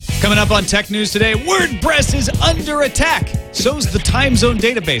Coming up on Tech News today, WordPress is under attack. So's the time zone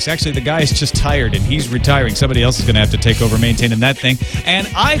database. Actually, the guy is just tired and he's retiring. Somebody else is going to have to take over maintaining that thing. And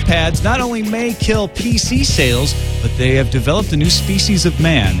iPads not only may kill PC sales, but they have developed a new species of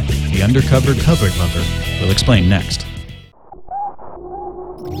man, the undercover cupboard lover. We'll explain next.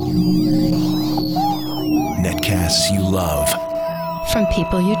 Netcasts you love. From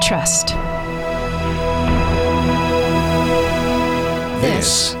people you trust.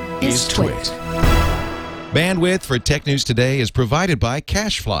 This is Twit. Bandwidth for Tech News Today is provided by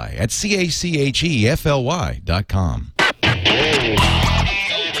CacheFly at CACHEFLY.com.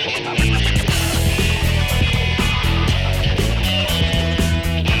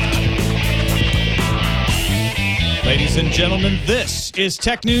 Ladies and gentlemen, this is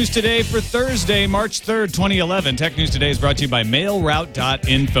Tech News Today for Thursday, March 3rd, 2011. Tech News Today is brought to you by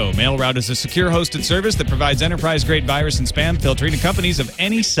MailRoute.info. MailRoute is a secure hosted service that provides enterprise-grade virus and spam filtering to companies of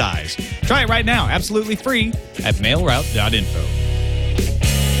any size. Try it right now, absolutely free, at MailRoute.info.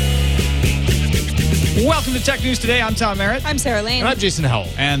 Welcome to Tech News Today. I'm Tom Merritt. I'm Sarah Lane. And I'm Jason Howell.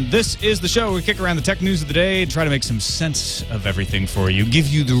 And this is the show where we kick around the tech news of the day and try to make some sense of everything for you. Give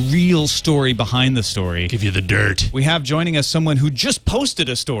you the real story behind the story. Give you the dirt. We have joining us someone who just posted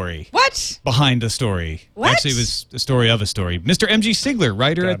a story. What? Behind a story. What? Actually, it was a story of a story. Mr. M.G. Sigler,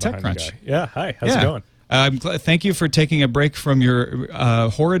 writer at TechCrunch. Yeah, hi. How's it going? Thank you for taking a break from your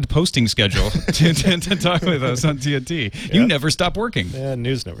horrid posting schedule to talk with us on TNT. Yeah. You never stop working. Yeah,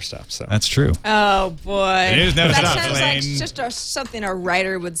 news never stops. So. That's true. Oh, boy. News never that stops, sounds Lane. like just something a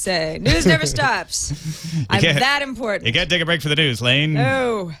writer would say. News never stops. I'm that important. You can't take a break for the news, Lane.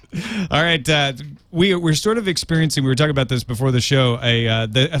 No. All right. We're sort of experiencing, we were talking about this before the show,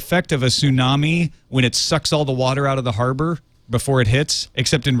 the effect of a tsunami when it sucks all the water out of the harbor before it hits,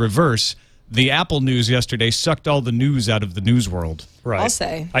 except in reverse. The Apple news yesterday sucked all the news out of the news world. Right. I'll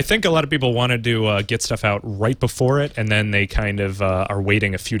say. I think a lot of people wanted to get stuff out right before it, and then they kind of are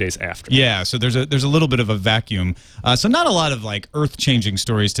waiting a few days after. Yeah, so there's a little bit of a vacuum. So not a lot of like earth-changing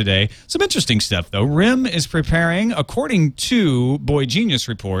stories today. Some interesting stuff though. RIM is preparing, according to Boy Genius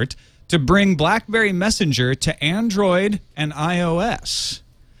Report, to bring BlackBerry Messenger to Android and iOS.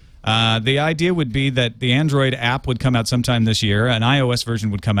 The idea would be that the Android app would come out sometime this year. An iOS version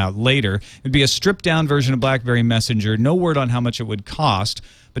would come out later. It would be a stripped-down version of BlackBerry Messenger. No word on how much it would cost.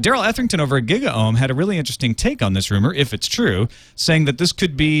 But Daryl Etherington over at GigaOM had a really interesting take on this rumor, if it's true, saying that this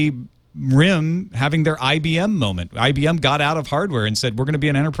could be RIM having their IBM moment. IBM got out of hardware and said, we're going to be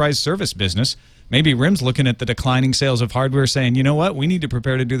an enterprise service business. Maybe RIM's looking at the declining sales of hardware saying, you know what, we need to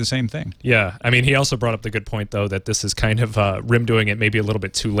prepare to do the same thing. Yeah, I mean, he also brought up the good point, though, that this is kind of RIM doing it maybe a little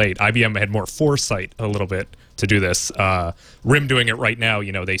bit too late. IBM had more foresight a little bit to do this. RIM doing it right now,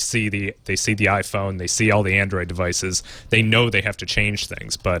 you know, they see the iPhone, they see all the Android devices, they know they have to change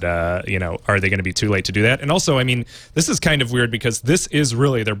things, but, you know, are they going to be too late to do that? And also, I mean, this is kind of weird because this is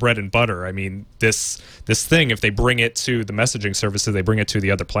really their bread and butter. I mean, this thing, if they bring it to the messaging services, they bring it to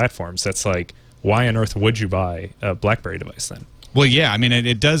the other platforms, that's like, why on earth would you buy a BlackBerry device then? Well, yeah, I mean,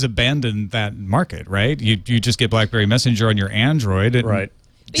 it does abandon that market, right? You just get BlackBerry Messenger on your Android. And right.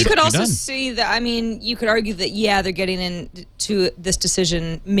 But you could also see that, I mean, you could argue that, yeah, they're getting into this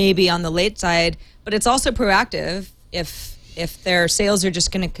decision maybe on the late side, but it's also proactive if their sales are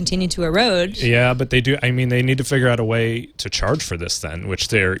just going to continue to erode. Yeah, but they do. I mean, they need to figure out a way to charge for this then, which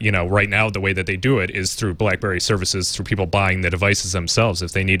they're, you know, right now the way that they do it is through BlackBerry services, through people buying the devices themselves.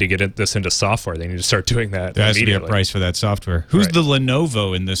 If they need to get this into software, they need to start doing that. There has to be a price for that software. Who's the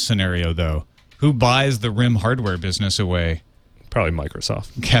Lenovo in this scenario, though? Who buys the RIM hardware business away? Probably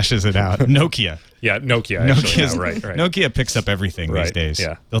Microsoft. Cashes it out. Nokia. Yeah, Nokia. Actually, yeah, right. Nokia picks up everything these days.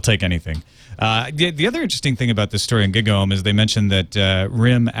 Yeah. They'll take anything. The other interesting thing about this story in GigaOM is they mentioned that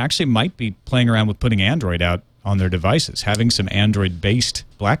RIM actually might be playing around with putting Android out on their devices, having some Android-based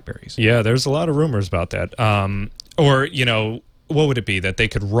BlackBerries. Yeah, there's a lot of rumors about that. Or, you know, what would it be? That they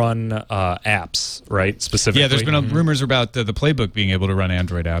could run apps, right, specifically? Yeah, there's been rumors about the Playbook being able to run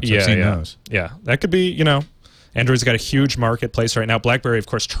Android apps. I've seen those. Yeah, that could be, you know, Android's got a huge marketplace right now. BlackBerry, of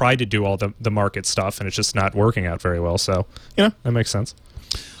course, tried to do all the market stuff, and it's just not working out very well. So, you know, that makes sense.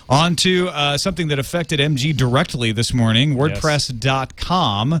 On to something that affected MG directly this morning,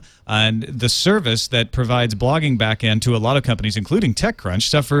 WordPress.com, and the service that provides blogging backend to a lot of companies, including TechCrunch,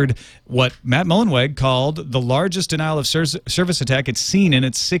 suffered what Matt Mullenweg called the largest denial of service attack it's seen in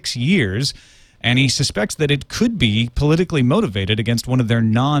its 6 years. And he suspects that it could be politically motivated against one of their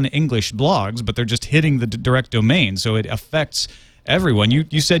non-English blogs, but they're just hitting the direct domain. So it affects everyone.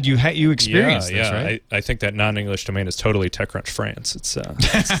 You said you experienced this, right? I think that non-English domain is totally TechCrunch France. It's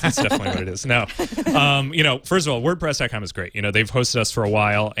definitely what it is. No, first of all, WordPress.com is great. They've hosted us for a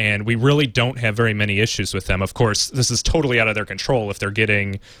while, and we really don't have very many issues with them. Of course, this is totally out of their control if they're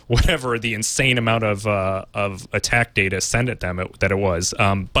getting whatever the insane amount of attack data sent at them that it was.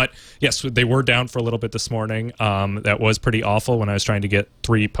 But yes, they were down for a little bit this morning. That was pretty awful when I was trying to get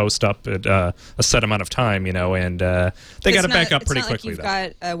 3 posts up at a set amount of time, and they got it back up pretty quickly. You've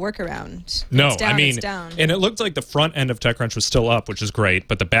got a workaround. No, it's down, I mean, it's down. And it looked like the front end of TechCrunch was still up, which is great,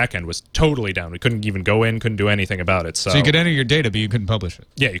 but the back end was totally down. We couldn't even go in, couldn't do anything about it. So you could enter your data, but you couldn't publish it.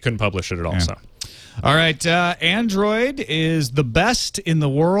 Yeah, you couldn't publish it at all. Yeah. So. All right, Android is the best in the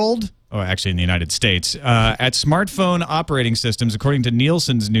world. Oh, actually, in the United States, at smartphone operating systems, according to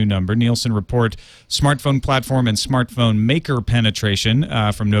Nielsen's new number. Nielsen report smartphone platform and smartphone maker penetration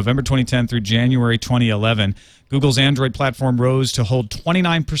from November 2010 through January 2011. Google's Android platform rose to hold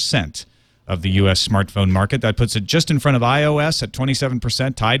 29% of the U.S. smartphone market. That puts it just in front of iOS at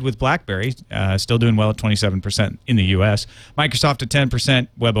 27%, tied with BlackBerry, still doing well at 27% in the U.S. Microsoft at 10%,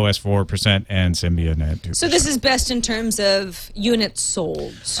 WebOS 4%, and Symbian at 2%. So this is best in terms of units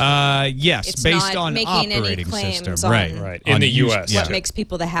sold. Yes, It's based not on making any operating claims system, on right? In On the use- US. What makes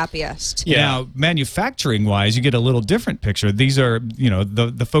people the happiest? Yeah. Now, manufacturing-wise, you get a little different picture. These are,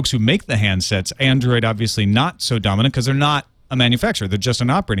 the folks who make the handsets. Android, obviously, not so dominant because they're not a manufacturer. They're just an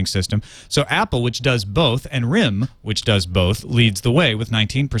operating system. So Apple, which does both, and RIM, which does both, leads the way with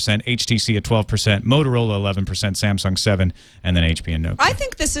 19%, HTC at 12%, Motorola 11%, Samsung 7%, and then HP and Nokia. I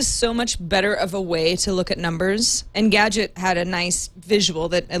think this is so much better of a way to look at numbers. And Gadget had a nice visual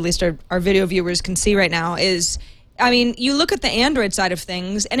that at least our video viewers can see right now is, you look at the Android side of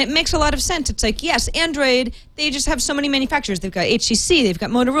things, and it makes a lot of sense. It's like, yes, Android, they just have so many manufacturers. They've got HTC, they've got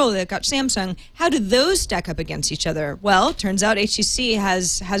Motorola, they've got Samsung. How do those stack up against each other? Well, turns out HTC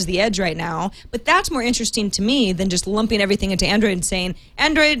has the edge right now, but that's more interesting to me than just lumping everything into Android and saying,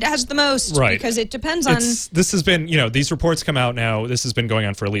 Android has the most, right? Because it depends on... This has been, these reports come out now, this has been going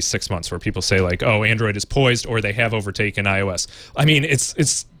on for at least 6 months, where people say, like, oh, Android is poised, or they have overtaken iOS.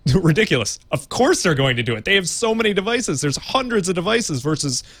 It's ridiculous. Of course they're going to do it. They have so many devices. There's hundreds of devices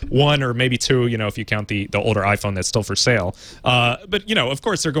versus 1 or maybe 2, if you count the older iPhone that's still for sale. But, of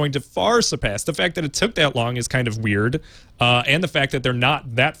course they're going to far surpass. The fact that it took that long is kind of weird. And the fact that they're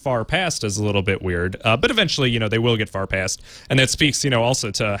not that far past is a little bit weird. But eventually, they will get far past. And that speaks, also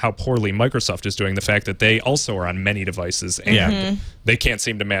to how poorly Microsoft is doing. The fact that they also are on many devices and they can't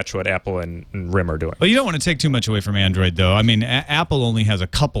seem to match what Apple and RIM are doing. Well, you don't want to take too much away from Android, though. Apple only has a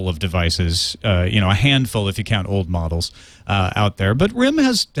couple of devices, a handful if you count old models out there. But RIM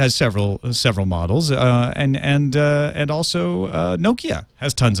has several models, and also Nokia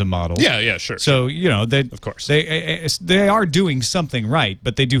has tons of models. Yeah, sure. So of course they are doing something right,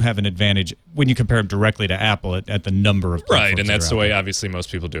 but they do have an advantage when you compare them directly to Apple at the number of platforms. Right, and that's the way obviously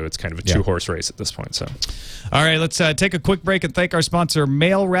most people do. It's kind of a two-horse race at this point. So, all right, let's take a quick break and thank our sponsor,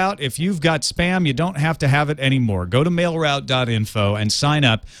 MailRoute. If you've got spam, you don't have to have it anymore. Go to mailroute.info and sign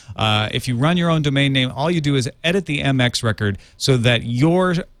up. If you run your own domain name, all you do is edit the MX record so that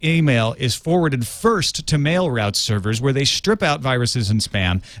your email is forwarded first to MailRoute servers, where they strip out viruses and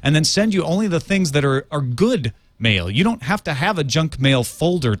spam and then send you only the things that are good mail. You don't have to have a junk mail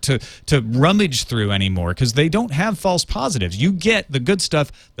folder to rummage through anymore, because they don't have false positives. You get the good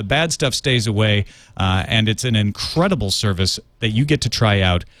stuff, the bad stuff stays away, and it's an incredible service that you get to try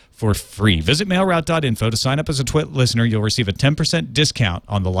out for free. Visit mailroute.info to sign up as a Twit listener. You'll receive a 10% discount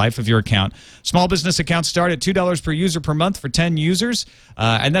on the life of your account. Small business accounts start at $2 per user per month for 10 users,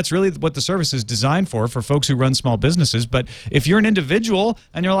 and that's really what the service is designed for folks who run small businesses. But if you're an individual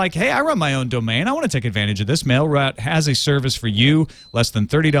and you're like, hey, I run my own domain, I want to take advantage of this, MailRoute has a service for you, less than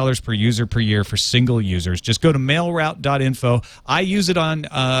 $30 per user per year for single users. Just go to mailroute.info. I use it on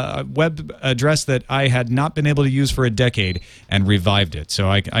a web address that I had not been able to use for a decade and revived it. So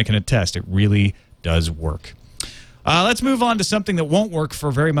I can attest, it really does work. Let's move on to something that won't work for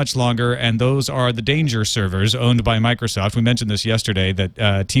very much longer, and those are the danger servers owned by Microsoft. We mentioned this yesterday,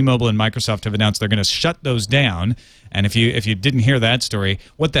 that T-Mobile and Microsoft have announced they're going to shut those down. And if you didn't hear that story,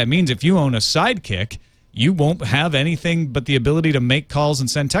 what that means, if you own a Sidekick, you won't have anything but the ability to make calls and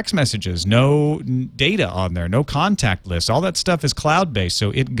send text messages. No data on there, no contact lists. All that stuff is cloud-based,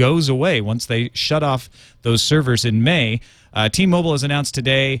 so it goes away once they shut off those servers in May. T-Mobile has announced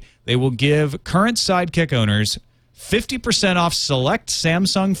today they will give current Sidekick owners 50% off select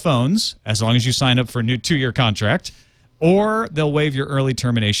Samsung phones, as long as you sign up for a new 2-year contract, or they'll waive your early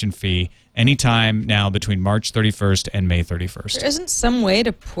termination fee anytime now between March 31st and May 31st. There isn't some way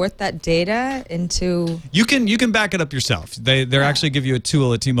to port that data into... You can back it up yourself. They're actually give you a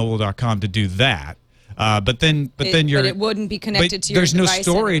tool at T-Mobile.com to do that. But then it wouldn't be connected to your device. There's no device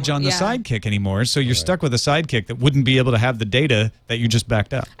storage anymore. on the Sidekick anymore, so you're stuck with a Sidekick that wouldn't be able to have the data that you just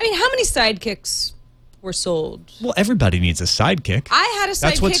backed up. I mean, how many Sidekicks were sold? Well, everybody needs a Sidekick. I had a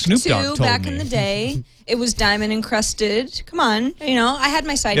That's what Sidekick Snoop Dogg too told back me. in the day. It was diamond encrusted. Come on, I had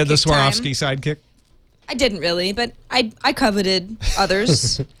my Sidekick. Yeah, the time. Swarovski Sidekick. I didn't really, but I coveted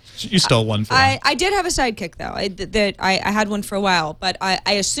others. You stole one for him. I did have a Sidekick though. I had one for a while, but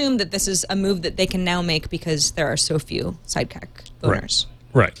I assume that this is a move that they can now make because there are so few Sidekick owners.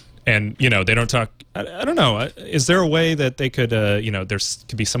 Right. And, they don't talk... I don't know. Is there a way that they could, there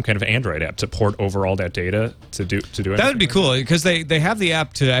could be some kind of Android app to port over all that data to do anything? That would be cool because they have the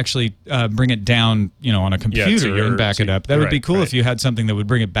app to actually bring it down, on a computer and back it up. That would be cool if you had something that would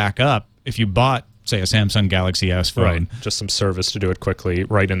bring it back up if you bought, say, a Samsung Galaxy S phone. Right. Just some service to do it quickly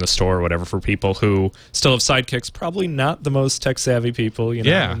right in the store or whatever for people who still have Sidekicks, probably not the most tech-savvy people, in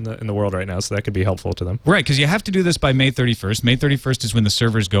the world right now, so that could be helpful to them. Right, because you have to do this by May 31st. May 31st is when the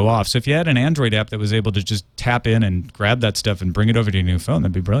servers go off. So if you had an Android app that was able to just tap in and grab that stuff and bring it over to your new phone,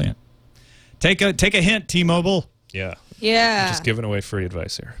 that'd be brilliant. Take a hint, T-Mobile. Yeah. Yeah. Just giving away free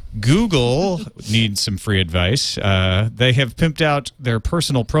advice here. Google needs some free advice. They have pimped out their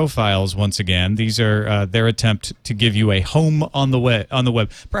personal profiles once again. These are their attempt to give you a home on the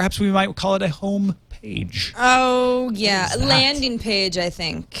web. Perhaps we might call it a home page. Oh, yeah. Landing page, I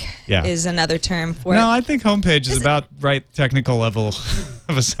think, is another term for it. No, I think homepage is about right technical level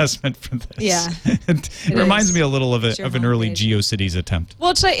of assessment for this. Yeah. it reminds me a little of your an early homepage. GeoCities attempt.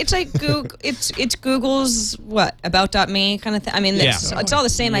 Well, it's like Google, it's Google's about.me kind of thing. I mean, it's all the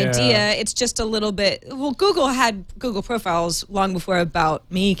same idea. It's just a little bit. Well, Google had Google profiles long before About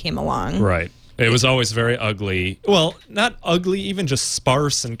Me came along. Right. It was always very ugly. Well, not ugly, even just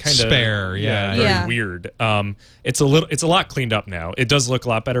sparse and kind of spare. Very weird. It's a lot cleaned up now. It does look a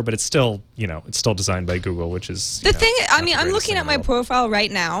lot better, but it's still, it's still designed by Google, which is the thing. I mean, not the I'm greatest looking thing at in my the world. profile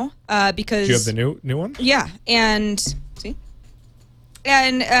right now because. Do you have the new one? Yeah, and see.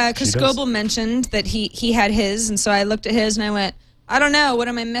 And because She does. Scoble mentioned that he had his, and so I looked at his and I went, I don't know, what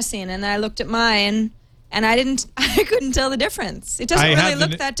am I missing? And then I looked at mine, and I couldn't tell the difference. It doesn't really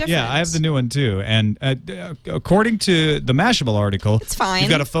look that different. Yeah, I have the new one too. And according to the Mashable article, it's fine. You've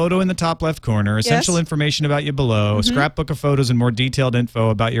got a photo in the top left corner, essential information about you below, a scrapbook of photos and more detailed info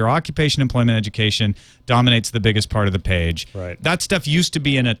about your occupation, employment, education dominates the biggest part of the page. Right. That stuff used to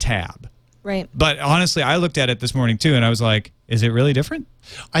be in a tab. Right. But honestly, I looked at it this morning too, and I was like, is it really different?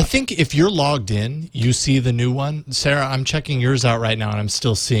 I think if you're logged in, you see the new one. Sarah, I'm checking yours out right now, and I'm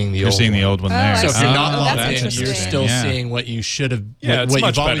still seeing the old one. You're seeing the old one there. So if you're not logged that's in, interesting. you're still seing what you should have, Yeah, it's what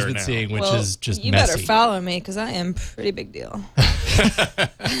much you've always better been now. seeing, which Well, is just you messy. better follow me because I am pretty big deal.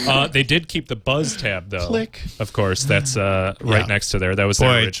 They did keep the Buzz tab, though. Click. Of course, that's right next to there. That was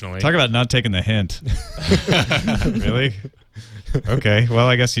there originally. Talk about not taking the hint. Really? Okay. Well,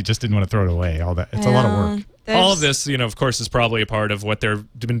 I guess you just didn't want to throw it away. All that. It's a lot of work. All of this, of course, is probably a part of what they've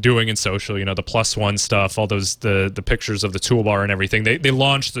been doing in social. The +1 stuff, all those the pictures of the toolbar and everything. They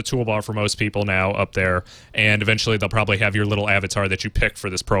launched the toolbar for most people now up there, and eventually they'll probably have your little avatar that you pick for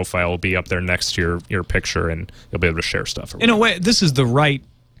this profile will be up there next to your picture, and you'll be able to share stuff. In a way, this is the right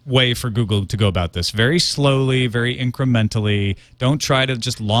way for Google to go about this. Very slowly, very incrementally. Don't try to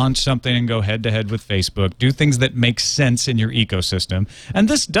just launch something and go head-to-head with Facebook. Do things that make sense in your ecosystem. And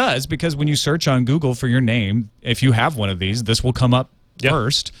this does, because when you search on Google for your name, if you have one of these, this will come up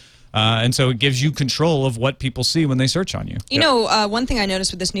first. And so it gives you control of what people see when they search on you. You know, one thing I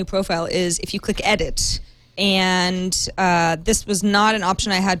noticed with this new profile is if you click Edit, and this was not an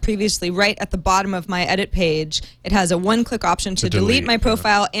option I had previously. Right at the bottom of my edit page, it has a one-click option to delete my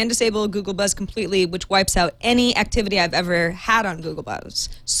profile and disable Google Buzz completely, which wipes out any activity I've ever had on Google Buzz.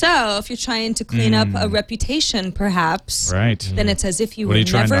 So if you're trying to clean up a reputation, perhaps, then it's as if you were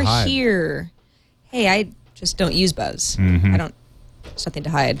never here. Hey, I just don't use Buzz. I don't. There's nothing to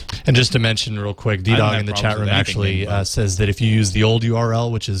hide. And just to mention real quick, D-Dog in the chat room actually says that if you use the old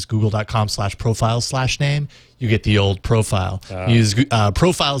URL, which is google.com/profile/name, you get the old profile. You use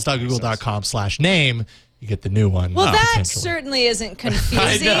profiles.google.com/name, you get the new one. Well, that potentially. certainly isn't I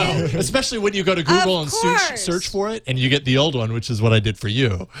confusing. know, especially when you go to Google and course. search for it, and you get the old one, which is what I did for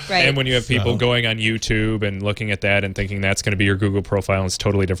you. Right. And when you have people going on YouTube and looking at that and thinking that's going to be your Google profile, and it's a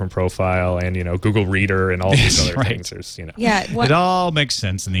totally different profile, and Google Reader and all these other right. things. There's Yeah. It all makes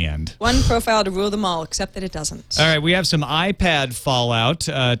sense in the end. One profile to rule them all, except that it doesn't. All right, we have some iPad fallout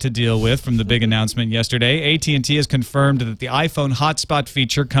to deal with from the big announcement yesterday. AT&T has confirmed that the iPhone hotspot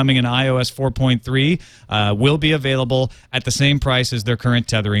feature coming in iOS 4.3 will be available at the same price as their current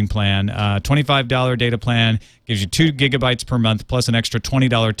tethering plan. $25 data plan gives you 2 gigabytes per month plus an extra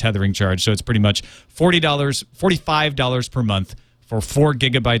 $20 tethering charge. So it's pretty much $45 per month for 4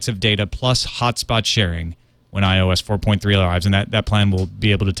 gigabytes of data plus hotspot sharing when iOS 4.3 arrives. And that plan will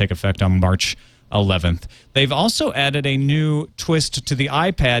be able to take effect on March 11th. They've also added a new twist to the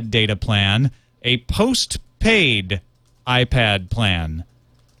iPad data plan, a postpaid iPad plan.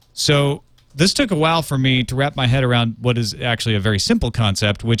 So this took a while for me to wrap my head around what is actually a very simple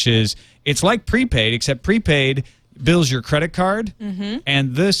concept, which is it's like prepaid, except prepaid bills your credit card,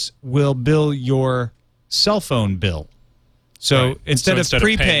 and this will bill your cell phone bill. So Right. instead of paying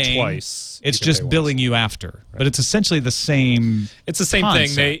prepaying, twice, it's you can just pay billing once. you after. But it's essentially the same. It's the same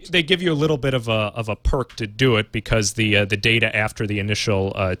concept. thing. They give you a little bit of a perk to do it because the data after the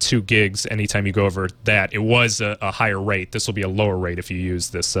initial 2 gigs, anytime you go over that, it was a higher rate. This will be a lower rate if you use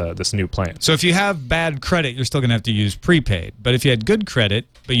this new plan. So if you have bad credit, you're still going to have to use prepaid. But if you had good credit,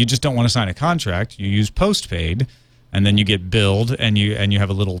 but you just don't want to sign a contract, you use postpaid, and then you get billed, and you have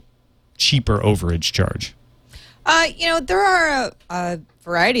a little cheaper overage charge. There are a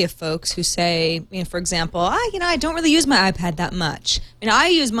variety of folks who say, for example, I don't really use my iPad that much. I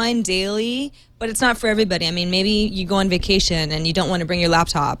use mine daily, but it's not for everybody. Maybe you go on vacation and you don't want to bring your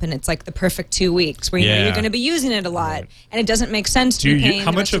laptop, and it's like the perfect 2 weeks where you know you're going to be using it a lot, and it doesn't make sense to be paying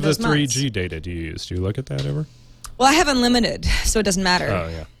How the much rest of the those months. 3G data do you use? Do you look at that ever? Well, I have unlimited, so it doesn't matter. Oh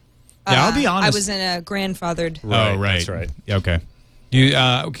yeah. Yeah, I'll be honest. I was in a grandfathered. Oh, right. That's right. Yeah, okay.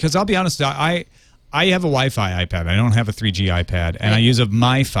 Because I'll be honest, I have a Wi-Fi iPad. I don't have a 3G iPad, and I use a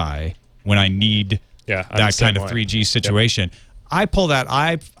MiFi when I need I'm the that same kind of way. 3G situation. I pull that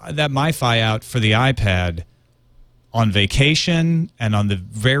MiFi out for the iPad on vacation and on the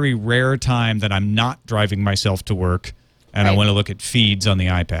very rare time that I'm not driving myself to work, and I Right. want to look at feeds on the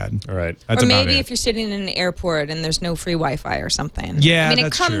iPad. All right. That's Or about maybe it. if you're sitting in an airport and there's no free Wi-Fi or something. Yeah, it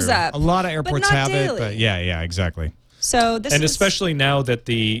that's comes true. up. A lot of but airports not have daily. it, but yeah, exactly. So this And is especially now that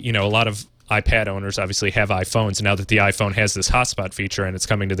a lot of iPad owners obviously have iPhones. Now that the iPhone has this hotspot feature and it's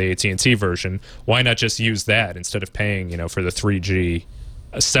coming to the AT&T version, why not just use that instead of paying, for the 3G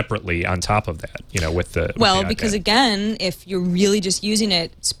separately on top of that, with the well, iPad? because again, if you're really just using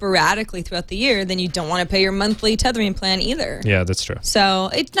it sporadically throughout the year, then you don't want to pay your monthly tethering plan either. Yeah, that's true. So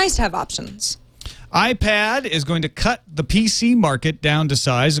it's nice to have options. iPad is going to cut the PC market down to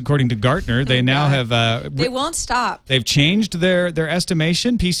size, according to Gartner. They now have They won't stop. they've changed their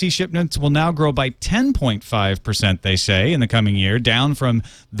estimation. PC shipments will now grow by 10.5%, they say, in the coming year, down from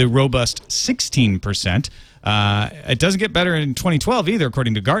the robust 16%. It doesn't get better in 2012 either,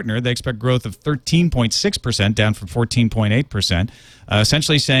 according to Gartner. They expect growth of 13.6%, down from 14.8%,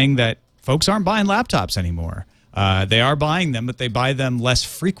 essentially saying that folks aren't buying laptops anymore. They are buying them, but they buy them less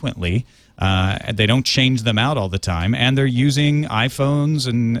frequently. They don't change them out all the time, and they're using iPhones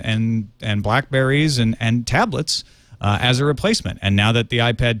and Blackberries and tablets as a replacement. And now that the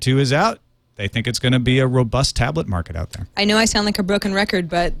iPad 2 is out, they think it's going to be a robust tablet market out there. I know I sound like a broken record,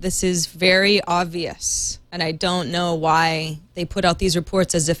 but this is very obvious, and I don't know why they put out these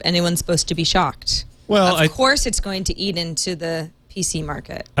reports as if anyone's supposed to be shocked. Well, of course it's going to eat into the PC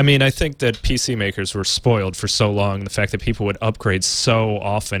market. I think that PC makers were spoiled for so long, the fact that people would upgrade so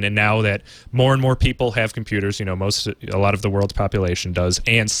often, and now that more and more people have computers, a lot of the world's population does,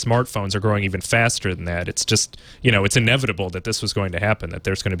 and smartphones are growing even faster than that, it's just, it's inevitable that this was going to happen, that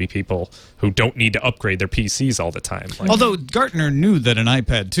there's going to be people who don't need to upgrade their PCs all the time. Although Gartner knew that an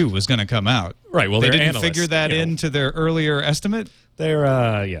iPad 2 was going to come out. Right, well, they they're didn't analysts, figure that into their earlier estimate. they're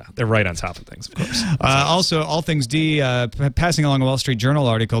right on top of things, of course. Also, All Things D passing along a Wall Street Journal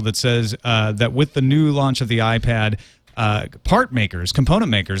article that says that with the new launch of the iPad, part makers,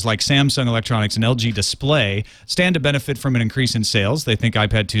 component makers like Samsung Electronics and LG Display stand to benefit from an increase in sales. They think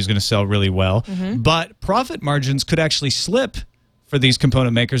iPad 2 is going to sell really well. But profit margins could actually slip for these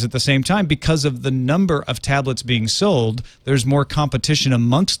component makers at the same time because of the number of tablets being sold. There's more competition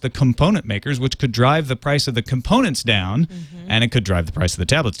amongst the component makers, which could drive the price of the components down, and it could drive the price of the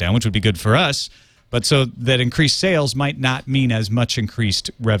tablets down, which would be good for us. But so that increased sales might not mean as much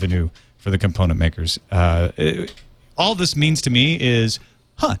increased revenue for the component makers. All this means to me is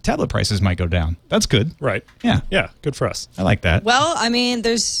tablet prices might go down. That's good. Right. Yeah. Yeah. Good for us. I like that. Well, I mean,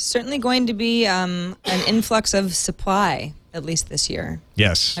 there's certainly going to be an influx of supply, at least this year.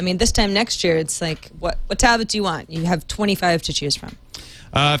 Yes. I mean, this time next year, it's like, what tablet do you want? You have 25 to choose from.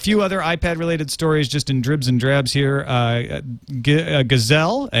 A few other iPad-related stories just in dribs and drabs here.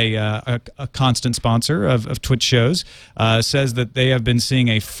 Gazelle, a constant sponsor of Twitch shows, says that they have been seeing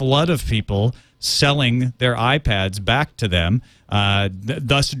a flood of people selling their iPads back to them,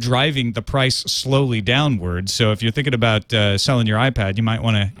 thus driving the price slowly downward. So if you're thinking about selling your iPad, you might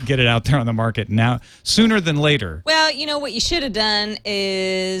want to get it out there on the market now, sooner than later. Well, you know, what you should have done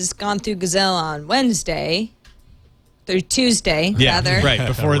is gone through Gazelle on Wednesday. Tuesday, rather. Right,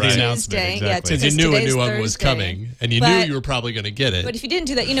 before the Right. announcement. Tuesday, Exactly. yeah, Because you Because knew a today's new one was Thursday. coming, and you knew But- you were probably going to get it. But if you didn't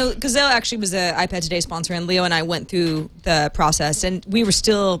do that, you know, Gazelle actually was a iPad Today sponsor, and Leo and I went through the process, and we were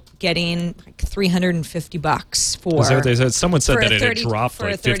still getting like $350 for. Someone said for a that it had 30 dropped for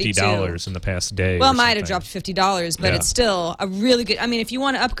a like 32. $50 in the past day. Well, or it might have something. dropped $50, but Yeah. it's still a really good. I mean, if you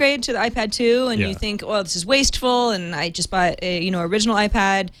want to upgrade to the iPad 2 and Yeah. you think, oh, this is wasteful, and I just bought a original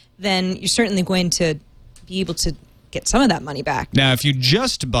iPad, then you're certainly going to be able to get some of that money back. Now, if you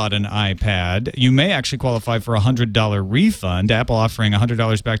just bought an iPad, you may actually qualify for a $100 refund. Apple offering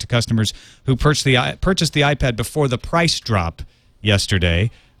 $100 back to customers who purchased the iPad before the price drop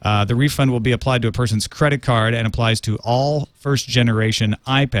yesterday. The refund will be applied to a person's credit card and applies to all first-generation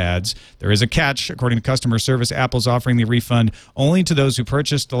iPads. There is a catch. According to customer service, Apple's offering the refund only to those who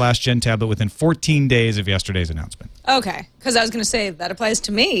purchased the last-gen tablet within 14 days of yesterday's announcement. Okay, because I was going to say that applies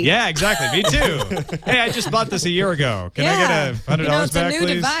to me. Yeah, exactly. Me too. Hey, I just bought this a year ago. Can I get $100 it's back, a new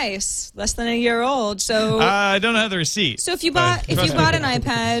please? device, less than a year old. So, I don't have the receipt. so if you bought an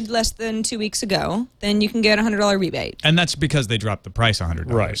iPad less than 2 weeks ago, then you can get a $100 rebate. And that's because they dropped the price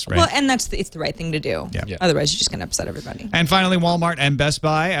 $100, right? Well, and it's the right thing to do. Yeah. Yeah. Otherwise, you're just going to upset everybody. And finally, Walmart and Best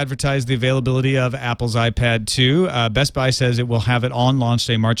Buy advertised the availability of Apple's iPad 2. Best Buy says it will have it on launch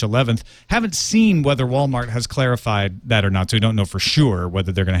day, March 11th. Haven't seen whether Walmart has clarified that or not, so we don't know for sure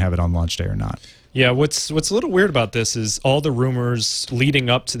whether they're going to have it on launch day or not. Yeah, what's a little weird about this is all the rumors leading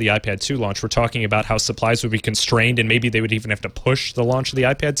up to the iPad 2 launch were talking about how supplies would be constrained and maybe they would even have to push the launch of the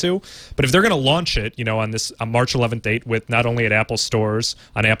iPad 2. But if they're going to launch it, on this March 11th date with not only at Apple stores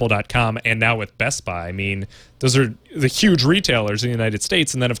on Apple.com and now with Best Buy, I mean, those are the huge retailers in the United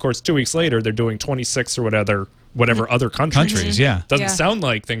States. And then, of course, 2 weeks later, they're doing 26 or whatever other countries. Yeah. Doesn't Yeah. sound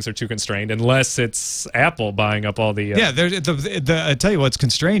like things are too constrained unless it's Apple buying up all the. Yeah, I tell you what's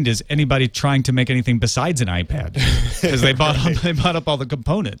constrained is anybody trying to make anything besides an iPad because they bought up all the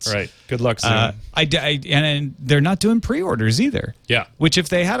components. Right. Good luck soon. And they're not doing pre-orders either. Yeah. Which, if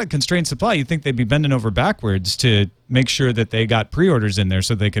they had a constrained supply, you'd think they'd be bending over backwards to make sure that they got pre-orders in there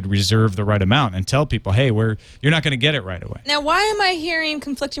so they could reserve the right amount and tell people, hey, you're not going to get it right away. Now, why am I hearing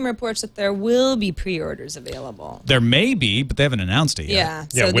conflicting reports that there will be pre-orders available? There may be, but they haven't announced it yet. Yeah.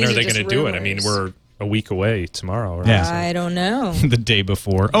 Yeah, so when these are they just going to do it? I mean, rumors. we're a week away tomorrow. Right? Yeah. I don't know. The day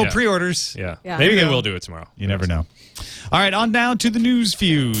before. Oh, Yeah. pre-orders. Yeah. Yeah. Maybe they Yeah. will do it tomorrow. You never know. All right, on down to the news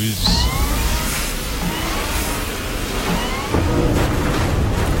fuse.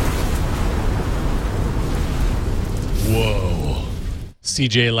 Whoa.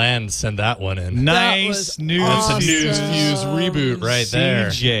 CJ Land send that one in. Nice was news. That's a awesome. news fuse reboot right there.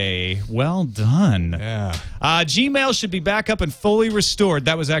 CJ, well done. Yeah. Gmail should be back up and fully restored.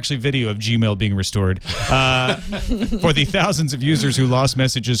 That was actually video of Gmail being restored. For the thousands of users who lost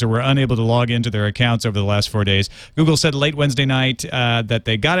messages or were unable to log into their accounts over the last 4 days. Google said late Wednesday night that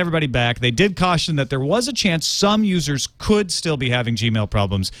they got everybody back. They did caution that there was a chance some users could still be having Gmail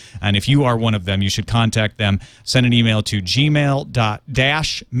problems. And if you are one of them, you should contact them. Send an email to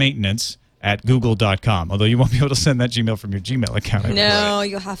gmail.maintenance@google.com. Although you won't be able to send that Gmail from your Gmail account. No,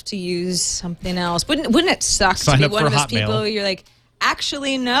 you'll have to use something else. Wouldn't it suck Sign to be up one for of those Hotmail. people where you're like,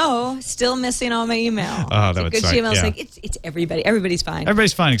 actually, no, still missing all my email. Oh, that It's would good suck, Gmail's yeah. like, it's everybody. Everybody's fine.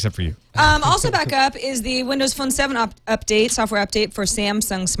 Everybody's fine except for you. Also back up is the Windows Phone 7 software update for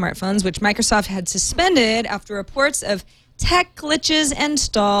Samsung smartphones, which Microsoft had suspended after reports of tech glitches and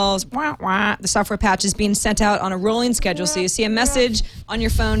stalls. Wah, wah. The software patch is being sent out on a rolling schedule, so you see a message on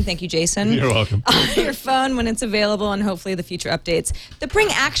your phone. Thank you, Jason. You're welcome. On your phone when it's available, and hopefully the future updates that bring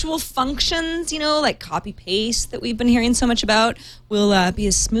actual functions, like copy paste that we've been hearing so much about, will be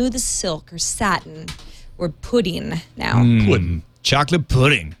as smooth as silk or satin or pudding now. Pudding. Chocolate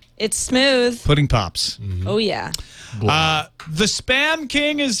pudding. It's smooth. Pudding pops. Oh, yeah. The Spam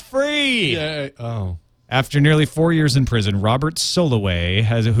King is free. Yeah. Oh. After nearly 4 years in prison, Robert Soloway,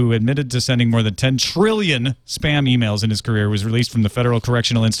 who admitted to sending more than 10 trillion spam emails in his career, was released from the Federal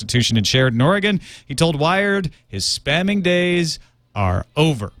Correctional Institution in Sheridan, Oregon. He told Wired his spamming days are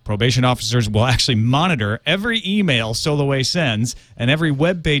over. Probation officers will actually monitor every email Soloway sends and every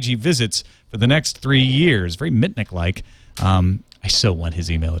web page he visits for the next 3 years. Very Mitnick-like. I so want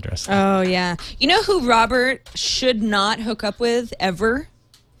his email address. Oh, yeah. You know who Robert should not hook up with ever?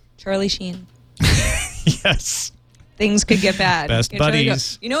 Charlie Sheen. Yes. Things could get bad. Best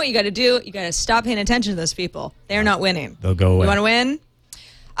buddies. You know what you got to do? You got to stop paying attention to those people. They're not winning. They'll go away. You want to win?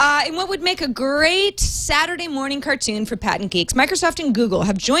 In what would make a great Saturday morning cartoon for patent geeks, Microsoft and Google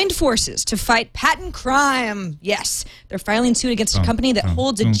have joined forces to fight patent crime. Yes, they're filing suit against a company that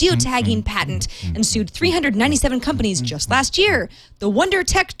holds a geotagging patent and sued 397 companies just last year. The Wonder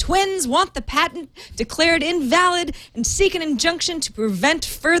Tech twins want the patent declared invalid and seek an injunction to prevent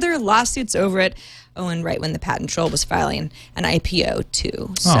further lawsuits over it. Oh, and right when the patent troll was filing an IPO,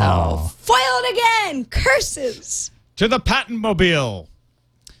 too. So, foiled again! Curses! To the patent mobile.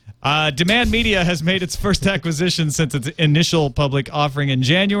 Demand Media has made its first acquisition since its initial public offering in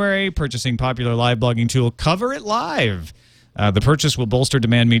January, purchasing popular live blogging tool Cover It Live. The purchase will bolster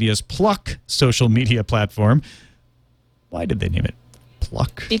Demand Media's Pluck social media platform. Why did they name it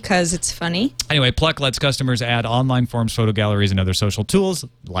Pluck? Because it's funny. Anyway, Pluck lets customers add online forms, photo galleries, and other social tools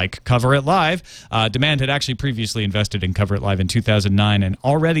like Cover It Live. Demand had actually previously invested in Cover It Live in 2009 and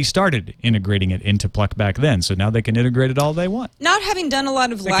already started integrating it into Pluck back then. So now they can integrate it all they want. Not having done a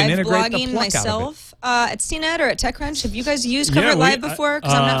lot of They can live integrate the blogging Pluck out of it. myself at CNET or at TechCrunch, have you guys used Cover It Live before?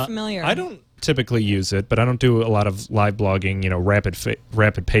 Because I'm not familiar. I don't typically use it, but I don't do a lot of live blogging,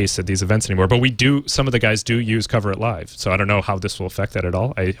 rapid pace at these events anymore. But we do. Some of the guys do use Cover It Live, so I don't know how this will affect that at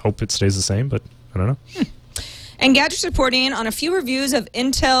all. I hope it stays the same, but I don't know. Engadget's reporting on a few reviews of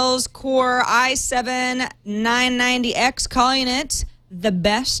Intel's Core i7-990X, calling it the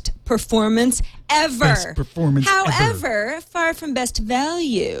best performance ever. Best performance However, far from best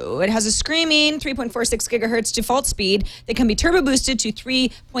value. It has a screaming 3.46 gigahertz default speed that can be turbo boosted to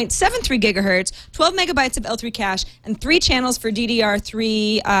 3.73 gigahertz, 12 megabytes of L3 cache, and 3 channels for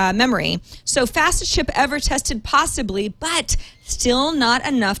DDR3 memory. So fastest chip ever tested possibly, but still not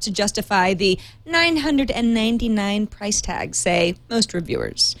enough to justify the $999 price tag, say most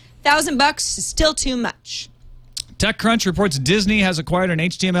reviewers. $1,000 is still too much. TechCrunch reports Disney has acquired an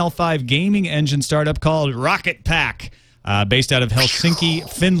HTML5 gaming engine startup called Rocket Pack, based out of Helsinki,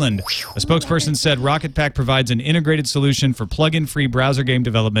 Finland. A spokesperson said Rocket Pack provides an integrated solution for plug-in-free browser game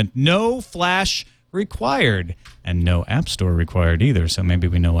development, no Flash required, and no App Store required either. So maybe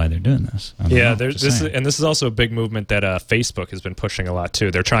we know why they're doing this. Yeah, this is also a big movement that Facebook has been pushing a lot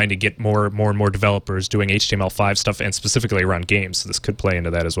too. They're trying to get more and more developers doing HTML5 stuff, and specifically around games. So this could play into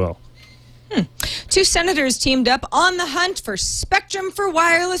that as well. 2 senators teamed up on the hunt for spectrum for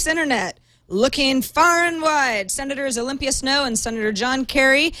wireless internet. Looking far and wide, Senators Olympia Snowe and Senator John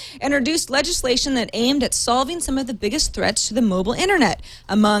Kerry introduced legislation that aimed at solving some of the biggest threats to the mobile internet.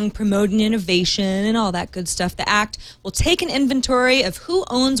 Among promoting innovation and all that good stuff, the act will take an inventory of who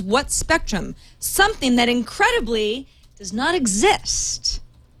owns what spectrum, something that incredibly does not exist.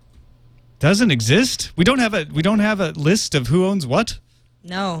 Doesn't exist? We don't have a list of who owns what?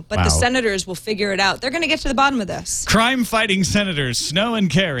 No, but Wow. the senators will figure it out. They're going to get to the bottom of this. Crime-fighting senators Snow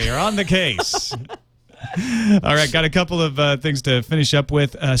and Kerry are on the case. All right, got a couple of things to finish up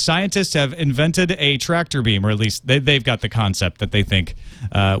with. Scientists have invented a tractor beam, or at least they've got the concept that they think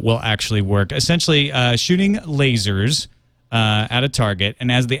will actually work. Essentially, shooting lasers at a target,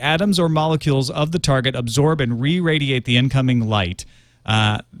 and as the atoms or molecules of the target absorb and re-radiate the incoming light,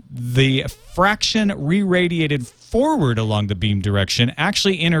 the fraction re-radiated forward along the beam direction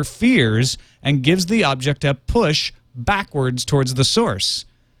actually interferes and gives the object a push backwards towards the source,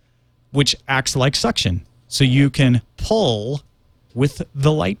 which acts like suction. So you can pull with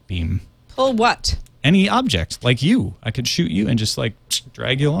the light beam. Pull what? Any object, like you. I could shoot you and just like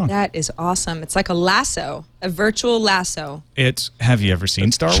drag you along. That is awesome. It's like a lasso, a virtual lasso. Have you ever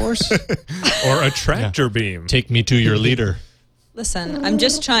seen Star Wars? Or a tractor beam. Take me to your leader. Listen, I'm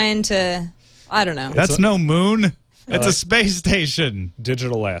just trying to, I don't know. That's no moon. It's a space station.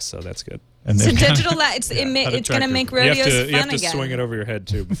 Digital lasso, that's good. And It's a they've got- digital it's going to make rodeos you fun have to again. swing it over your head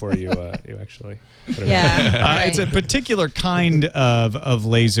too before you actually put it Yeah. right. It's a particular kind of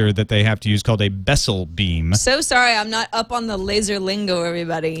laser that they have to use called a Bessel beam. So sorry, I'm not up on the laser lingo,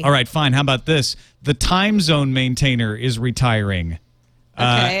 everybody. All right, fine. How about this? The time zone maintainer is retiring.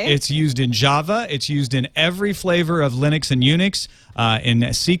 Okay. It's used in Java. It's used in every flavor of Linux and Unix. In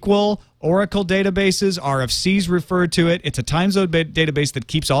SQL, Oracle databases, RFCs referred to it. It's a time zone database that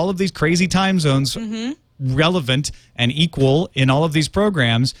keeps all of these crazy time zones relevant and equal in all of these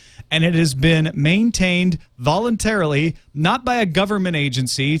programs. And it has been maintained voluntarily, not by a government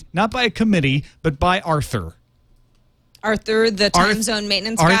agency, not by a committee, but by Arthur. Arthur, the time zone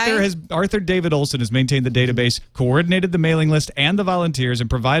maintenance guy. Arthur David Olson has maintained the database, coordinated the mailing list and the volunteers, and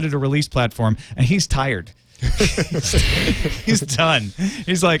provided a release platform. And he's tired. He's done.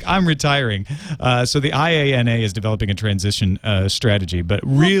 He's like, I'm retiring. So the IANA is developing a transition strategy, but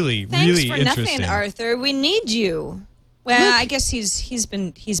really, Thanks really for interesting. nothing, Arthur. We need you. Well, I guess he's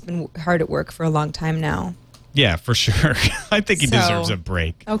been hard at work for a long time now. Yeah, for sure. I think he So- deserves a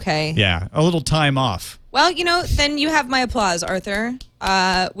break. Okay. Yeah, a little time off. Well, then you have my applause, Arthur.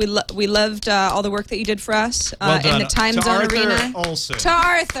 We loved all the work that you did for us Well in done. the time To zone Arthur arena. Olson. To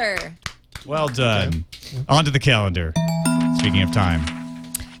Arthur. Well done. On to the calendar. Speaking of time.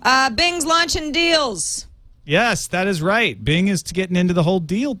 Bing's launching deals. Yes, that is right. Bing is getting into the whole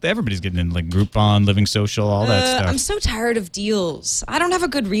deal. Everybody's getting into like Groupon, Living Social, all that stuff. I'm so tired of deals. I don't have a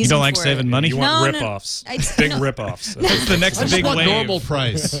good reason. You don't like for saving it. money? You want No, rip-offs. I- Big no. rip-offs. That's the next I just big want wave. normal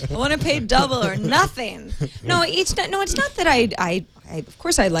price. I want to pay double or nothing. No, it's not. No, it's not that I of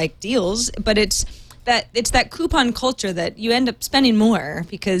course I like deals, but it's that coupon culture that you end up spending more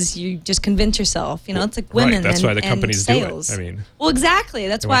because you just convince yourself. It's like women. Right, that's and, why the and companies do it. sales. I mean, well, exactly.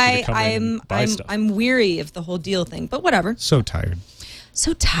 That's they want you why to come in and buy stuff. I'm weary of the whole deal thing. But whatever. So tired.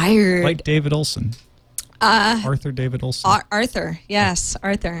 So tired. Like David Olson. Arthur David Olson. Arthur, yes,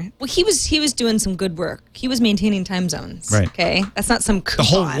 Arthur. Well, he was doing some good work. He was maintaining time zones. Right. Okay, that's not some the coupon.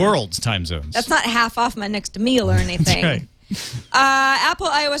 whole world's time zones. That's not half off my next meal or anything. right. Apple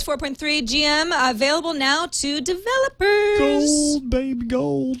iOS 4.3 GM available now to developers. Gold, baby,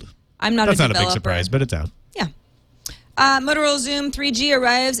 gold. I'm not That's a not developer. a big surprise, but it's out. Yeah. Motorola Zoom 3G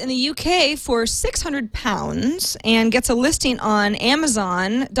arrives in the UK for £600 and gets a listing on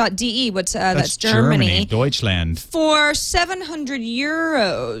Amazon.de. That's Germany. Deutschland. For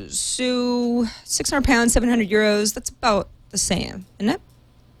 €700. So £600, €700. That's about the same, isn't it?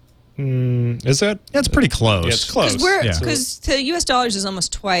 is that? That's pretty close. Yeah, it's close. Because to US dollars is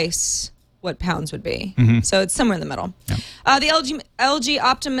almost twice what pounds would be. Mm-hmm. So it's somewhere in the middle. Yeah. The LG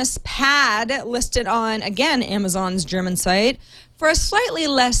Optimus Pad listed on, again, Amazon's German site for a slightly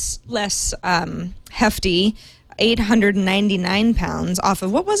less hefty £899 off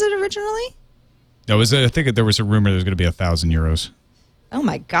of, what was it originally? I think there was a rumor there was going to be €1,000. Oh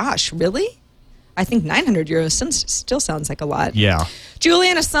my gosh, really? I think €900 still sounds like a lot. Yeah.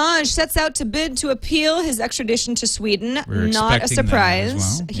 Julian Assange sets out to bid to appeal his extradition to Sweden. We're Not a expecting that surprise.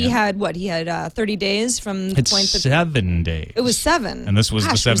 as well. He Yeah. had what? He had 30 days from the It's point that 7 days. it was 7. And this was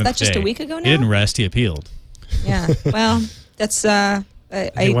Gosh, the 7th was that just day. a week ago now? He didn't rest. He appealed. Yeah. Well, that's. He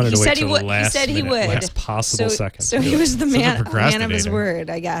wanted to wait said he till would. the last He said he minute, would. last possible second. So he was the Such a man of his procrastinator. word,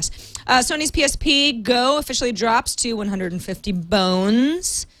 I guess. Sony's PSP Go officially drops to 150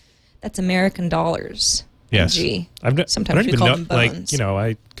 bones. That's American dollars. Yes. MG. I Sometimes don't we even call know. them bones.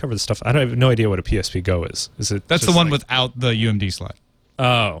 I cover the stuff. I have no idea what a PSP Go is. Is it? That's just the one like- without the UMD slot.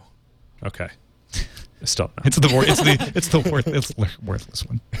 Oh, okay. Still, no. It's the worthless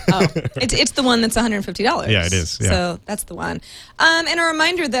one. Oh, it's the one that's $150. Yeah, it is, yeah. So that's the one. And a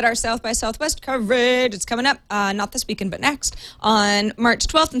reminder that our South by Southwest coverage is coming up, not this weekend, but next, on March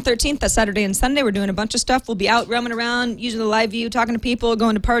 12th and 13th. That's Saturday and Sunday. We're doing a bunch of stuff. We'll be out roaming around, using the live view, talking to people,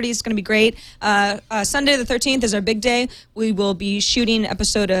 going to parties. It's going to be great. Sunday the 13th is our big day. We will be shooting an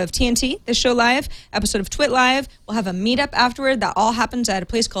episode of TNT, this show live, episode of Twit live. We'll have a meetup afterward. That all happens at a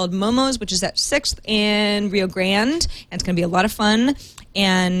place called Momo's, which is at 6th in Rio Grande, and it's going to be a lot of fun.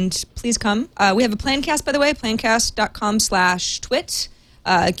 And please come. We have a Plancast, by the way, plancast.com/twit.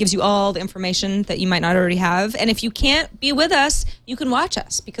 It gives you all the information that you might not already have. And if you can't be with us, you can watch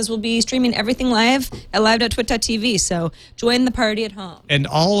us because we'll be streaming everything live at live.twit.tv. So join the party at home. And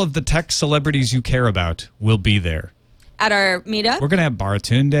all of the tech celebrities you care about will be there. At our meetup, We're going to have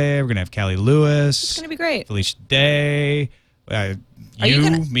Baratunde. We're going to have Callie Lewis. it's going to be great. Felicia Day. Are you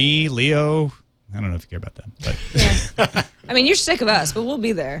gonna- me, Leo. I don't know if you care about them. But Yeah. I mean, you're sick of us, but we'll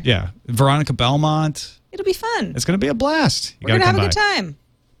be there. yeah. Veronica Belmont. It'll be fun. It's going to be a blast. You We're going gotta to have a come good by. time.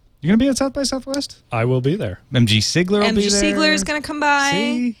 You're going to be at South by Southwest? I will be there. MG Sigler will be MG there. Siegler is going to come by.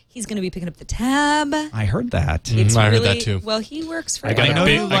 See? He's going to be picking up the tab. I heard that. It's I heard really, that too. Well, he works for I got, I know a,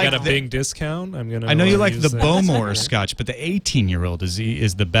 you big, like I got a the- big discount. I'm gonna. I know you like use the that. Bowmore scotch, but the 18-year-old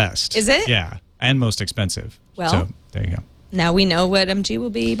is the best. Is it? Yeah, and most expensive. Well- so there you go. Now we know what MG will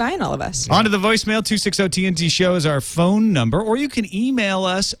be buying all of us. On to the voicemail. 260-TNT show is our phone number, or you can email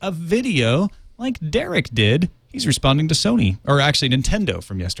us a video like Derek did. He's responding to Sony, or actually Nintendo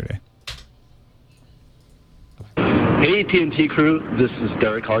from yesterday. Hey, TNT crew. This is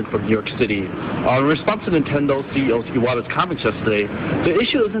Derek calling from New York City. In response to Nintendo CEO Iwata's comments yesterday, the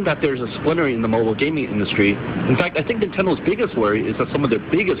issue isn't that there's a splintering in the mobile gaming industry. In fact, I think Nintendo's biggest worry is that some of their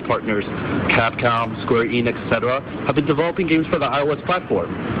biggest partners, Capcom, Square Enix, etc., have been developing games for the iOS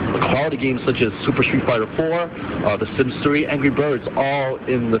platform. Quality games such as Super Street Fighter 4, The Sims 3, Angry Birds, all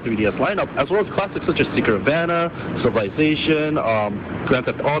in the 3DS lineup, as well as classics such as Secret of Mana, Civilization, Grand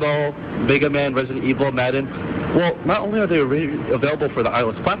Theft Auto, Mega Man, Resident Evil, Madden. Well, not only are they available for the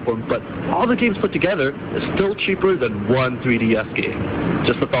iOS platform, but all the games put together is still cheaper than one 3DS game.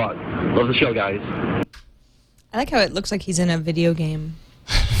 Just a thought. Love the show, guys. I like how it looks like he's in a video game.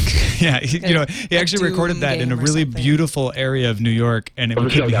 Yeah, he actually recorded that in a really beautiful area of New York, and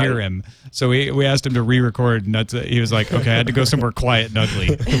we couldn't hear him. So we asked him to re-record, and he was like, okay, I had to go somewhere quiet and ugly.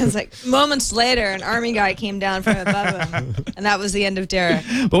 It was like moments later, an army guy came down from above him, and that was the end of Derek.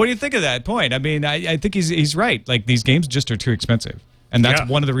 But what do you think of that point? I mean, I think he's right. Like, these games just are too expensive. And that's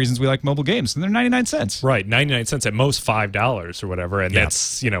one of the reasons we like mobile games. And they're 99 cents. Right, 99 cents at most $5 or whatever, and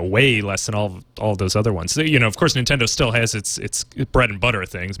that's way less than all those other ones. So, of course, Nintendo still has its bread and butter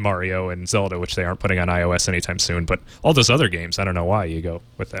things, Mario and Zelda, which they aren't putting on iOS anytime soon. But all those other games, I don't know why you go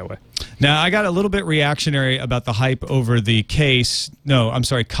with that way. Now, I got a little bit reactionary about the hype over the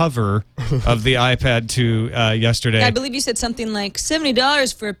cover of the iPad 2 yesterday. Yeah, I believe you said something like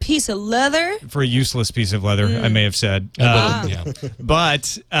 $70 for a piece of leather. For a useless piece of leather, I may have said.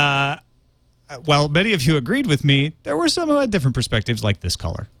 But while many of you agreed with me, there were some who had different perspectives, like this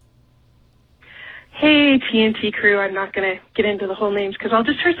caller. Hey, TNT crew. I'm not going to get into the whole names because I'll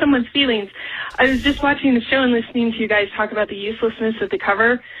just hurt someone's feelings. I was just watching the show and listening to you guys talk about the uselessness of the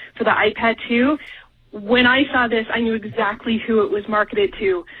cover for the iPad 2. When I saw this, I knew exactly who it was marketed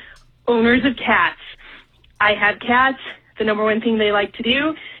to. Owners of cats. I have cats. The number one thing they like to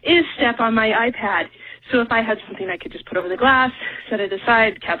do is step on my iPad. So if I had something I could just put over the glass, set it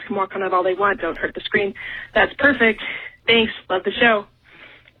aside, cats can walk on it all they want, don't hurt the screen, that's perfect. Thanks. Love the show.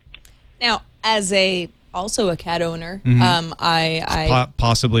 Now, as also a cat owner,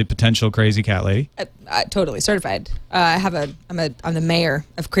 possibly potential crazy cat lady. Totally certified. I'm the mayor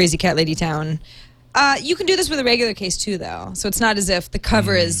of Crazy Cat Lady Town. You can do this with a regular case too, though. So it's not as if the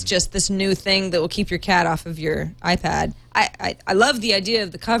cover is just this new thing that will keep your cat off of your iPad. I love the idea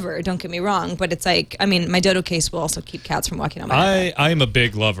of the cover, don't get me wrong, but it's like, my Dodo case will also keep cats from walking on my iPad. I am a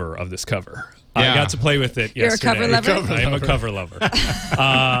big lover of this cover. Yeah. I got to play with it yesterday. You're a cover lover? I am a cover lover.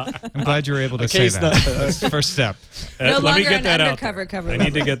 I'm glad you were able to say that. That's the first step. No Let longer me get an that undercover out cover I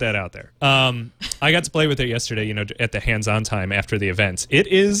need to get that out there. I got to play with it yesterday, at the hands-on time after the events.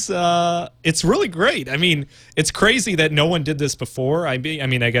 It's really great. It's crazy that no one did this before. I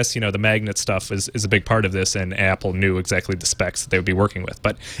guess, the magnet stuff is a big part of this, and Apple knew exactly the specs that they would be working with.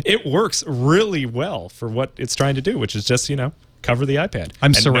 But it works really well for what it's trying to do, which is just, cover the iPad.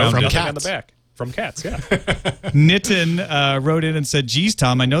 I'm surrounded. From cats. On the back. From cats, yeah. Nitin wrote in and said, geez,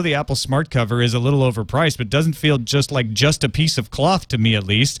 Tom, I know the Apple Smart Cover is a little overpriced, but doesn't feel just like just a piece of cloth to me, at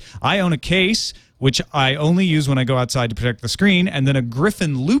least. I own a case, which I only use when I go outside to protect the screen, and then a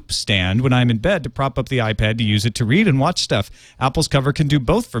Griffin loop stand when I'm in bed to prop up the iPad to use it to read and watch stuff. Apple's cover can do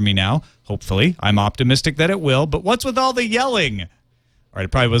both for me now, hopefully. I'm optimistic that it will, but what's with all the yelling? All right,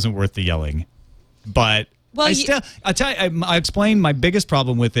 it probably wasn't worth the yelling, but I'll tell you, I explained my biggest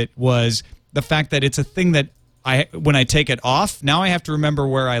problem with it was the fact that it's a thing that when I take it off, now I have to remember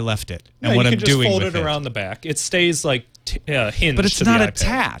where I left it and what I'm doing with it. You can just fold it around the back. It stays like hinged. But it's not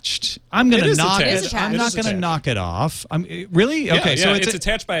attached. I'm going to knock it. I'm not going to knock it off. Really? Yeah, okay. So it's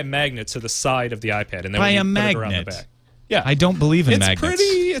attached by a magnet to the side of the iPad, and then by you a put magnet. it around the back. Yeah, I don't believe in magnets.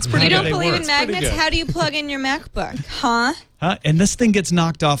 It's pretty. You don't good. believe in magnets? How do you plug in your MacBook? Huh? And this thing gets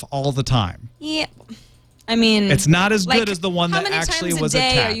knocked off all the time. Yeah. It's not as good as the one that actually was attached. How many times a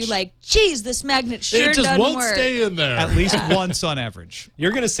day are you like, geez, this magnet sure doesn't work? It just won't stay in there. At least once on average.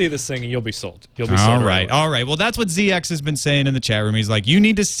 You're going to see this thing and you'll be sold. You'll be sold. All right. Well, that's what ZX has been saying in the chat room. He's like, you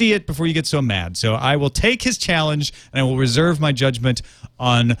need to see it before you get so mad. So I will take his challenge, and I will reserve my judgment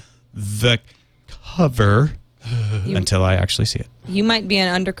on the cover until I actually see it. You might be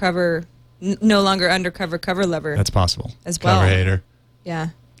an undercover, no longer undercover cover lover. That's possible. As well. Cover hater. Yeah.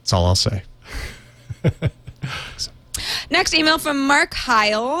 That's all I'll say. Next email from Mark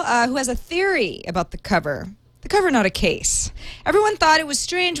Heil, who has a theory about the cover. The cover, not a case. Everyone thought it was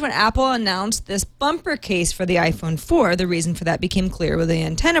strange when Apple announced this bumper case for the iPhone 4. The reason for that became clear when the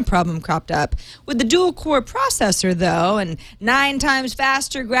antenna problem cropped up. With the dual-core processor, though, and 9 times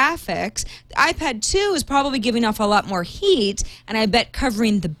faster graphics, the iPad 2 is probably giving off a lot more heat, and I bet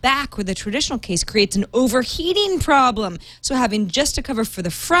covering the back with a traditional case creates an overheating problem. So having just a cover for the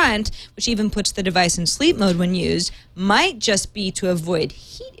front, which even puts the device in sleep mode when used, might just be to avoid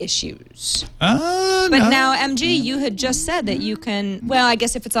heat issues. But now, MG, you had just said that you can, well, I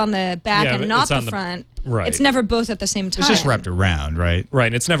guess if it's on the back and not the front, right. It's never both at the same time. It's just wrapped around, right? Right,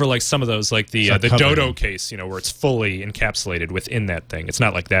 and it's never like some of those, like the It's not Dodo case, where it's fully encapsulated within that thing. It's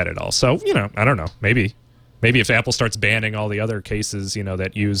not like that at all. So, I don't know. Maybe if Apple starts banning all the other cases,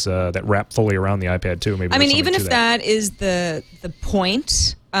 that use that wrap fully around the iPad 2, maybe. I mean, even if that is the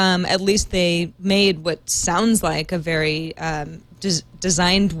point, at least they made what sounds like a very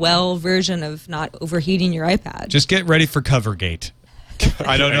designed well version of not overheating your iPad. Just get ready for Covergate.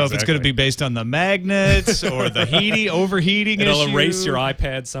 I don't know if it's going to be based on the magnets or the overheating It'll issue. erase your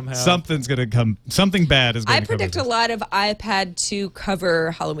iPad somehow. Something's going to come. Something bad is going to come. I predict a lot of iPad 2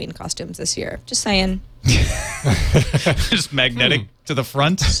 cover Halloween costumes this year. Just saying. Just magnetic to the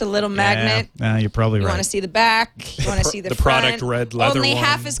front. Just a little magnet. Yeah, you're probably You right. want to see the back. You want to see the the front. product red leather Only one.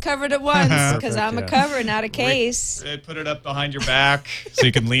 half is covered at once because I'm a cover, not a case. Put it up behind your back so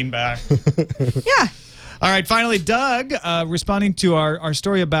you can lean back. Yeah. All right, finally, Doug, responding to our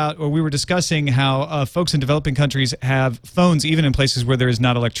story about, or we were discussing how folks in developing countries have phones even in places where there is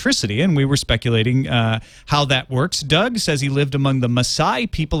not electricity, and we were speculating how that works. Doug says he lived among the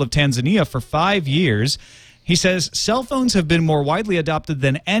Maasai people of Tanzania for 5 years. He says cell phones have been more widely adopted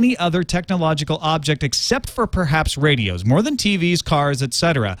than any other technological object except for perhaps radios, more than TVs, cars,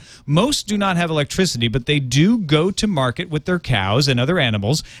 etc. Most do not have electricity, but they do go to market with their cows and other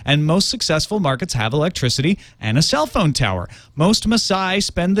animals, and most successful markets have electricity and a cell phone tower. Most Maasai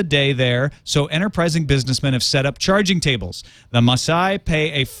spend the day there, so enterprising businessmen have set up charging tables. The Maasai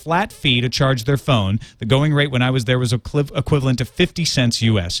pay a flat fee to charge their phone. The going rate when I was there was equivalent to 50 cents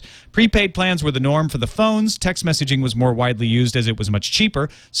U.S. Prepaid plans were the norm for the phones. Text messaging was more widely used as it was much cheaper.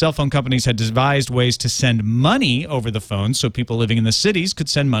 Cell phone companies had devised ways to send money over the phone so people living in the cities could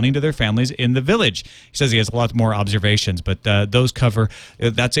send money to their families in the village. He says he has a lot more observations, but those cover.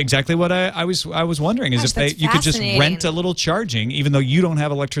 That's exactly what I was wondering, is Gosh, if you could just fascinating. rent a little charging, even though you don't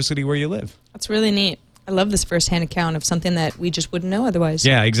have electricity where you live. That's really neat. I love this firsthand account of something that we just wouldn't know otherwise.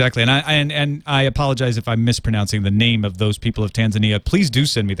 Yeah, exactly. And I apologize if I'm mispronouncing the name of those people of Tanzania. Please do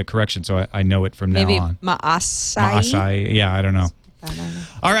send me the correction so I know it from Maybe now on. Maasai. Maasai. Yeah, I don't know. I don't know.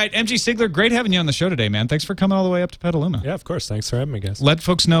 All right, MG Sigler, great having you on the show today, man. Thanks for coming all the way up to Petaluma. Yeah, of course. Thanks for having me, guys. Let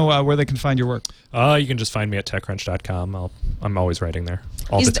folks know where they can find your work. You can just find me at techcrunch.com. I'm always writing there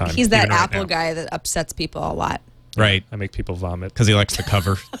all the time. He's that even right Apple now. guy that upsets people a lot. Right. I make people vomit. Because he likes the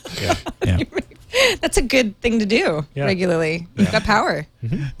cover. Yeah. Yeah. That's a good thing to do regularly. You've got power.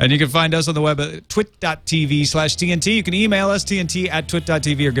 And you can find us on the web at twit.tv/TNT. You can email us,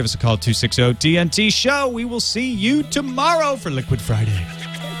 TNT@twit.tv, or give us a call, 260-TNT Show. We will see you tomorrow for Liquid Friday.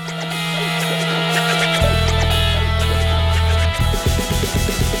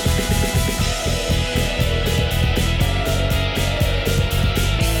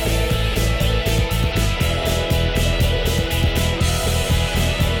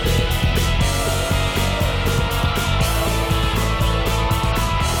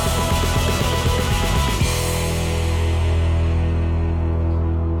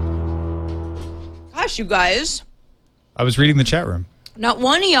 Gosh, you guys. I was reading the chat room. Not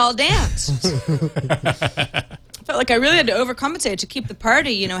one of y'all danced. I felt like I really had to overcompensate to keep the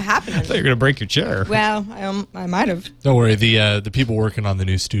party, happening. I thought you were going to break your chair. Well, I might have. Don't worry, the people working on the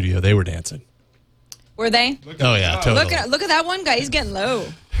new studio, they were dancing. Were they? Oh yeah, totally. Look at that one guy. He's getting low.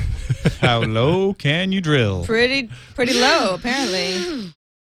 How low can you drill? Pretty low, apparently.